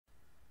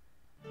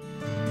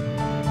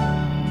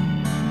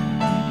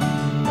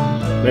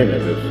name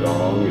of this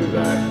song is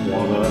I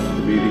Want Us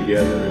to Be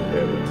Together in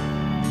Heaven.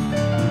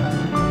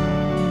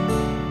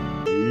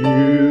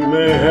 You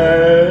may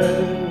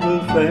have a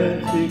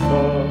fancy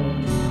car,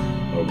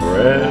 a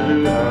brand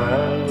new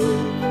house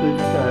that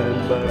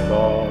stands by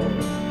far.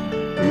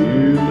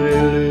 You may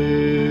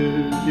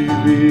live to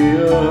be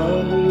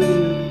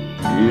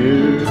 100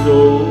 years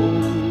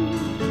old,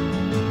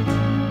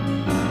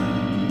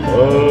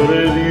 but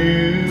if you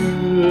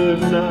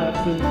have not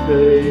been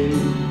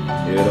saved,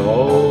 it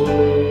all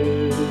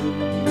ends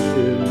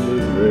in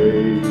the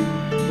grave.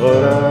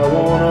 But I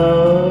want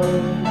us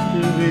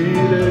to be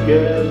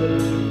together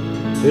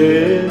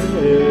in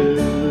heaven.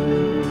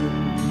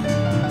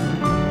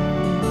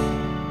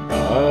 I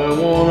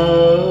want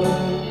us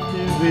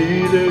to be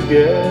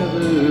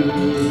together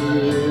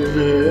in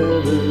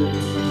heaven.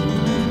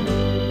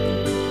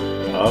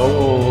 I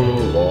want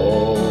to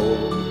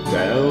walk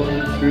down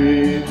the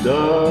streets of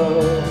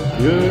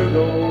your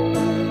gold.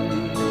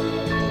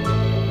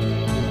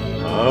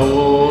 I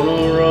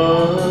wanna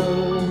run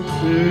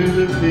through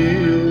the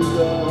fields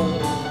of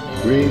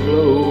green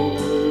clover,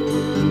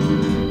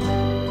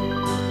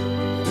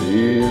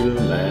 see the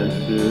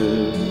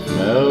mansions,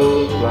 smell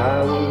the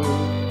flowers,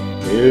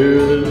 hear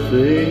them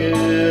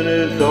singing,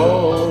 it's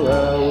all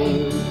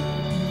ours.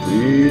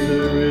 See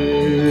the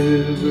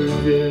river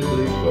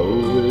gently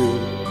flowing,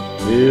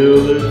 feel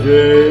the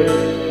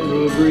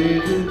gentle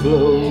breezes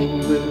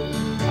blowing.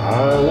 I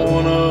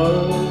want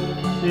us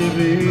to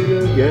be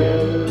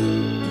together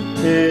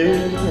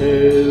in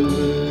heaven.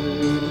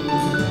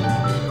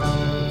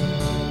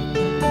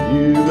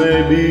 You may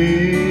be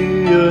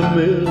a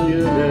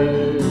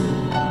millionaire,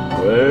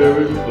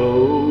 wearing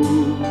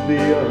clothes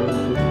beyond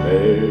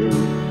compare.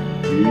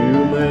 You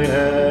may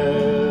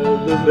have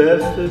the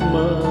best that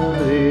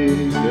money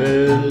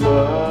can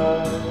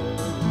buy,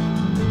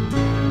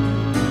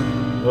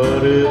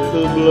 but if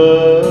the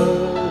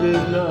blood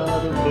is not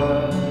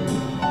applied,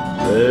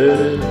 then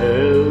in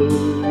hell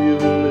you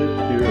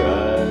lift your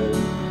eyes.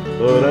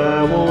 But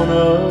I want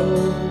us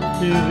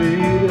to be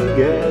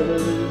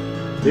together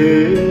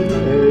in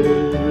heaven.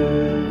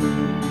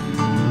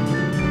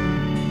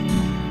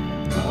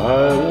 I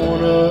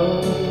want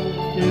us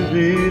to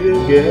be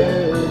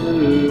together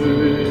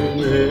in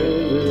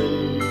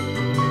heaven.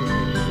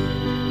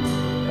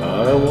 I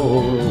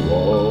want to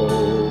walk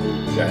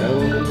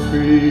down the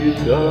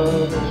streets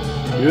of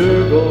your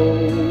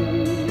gold.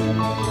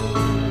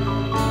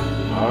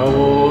 I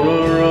want to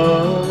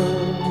run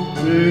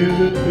through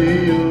the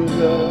fields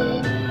of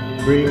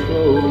green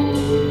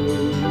clover,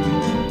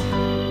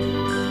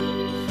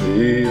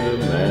 see the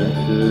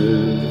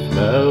mansions,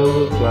 smell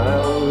the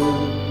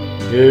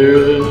flowers, hear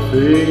them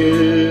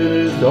singing,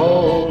 it's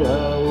all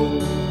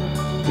ours.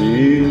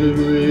 See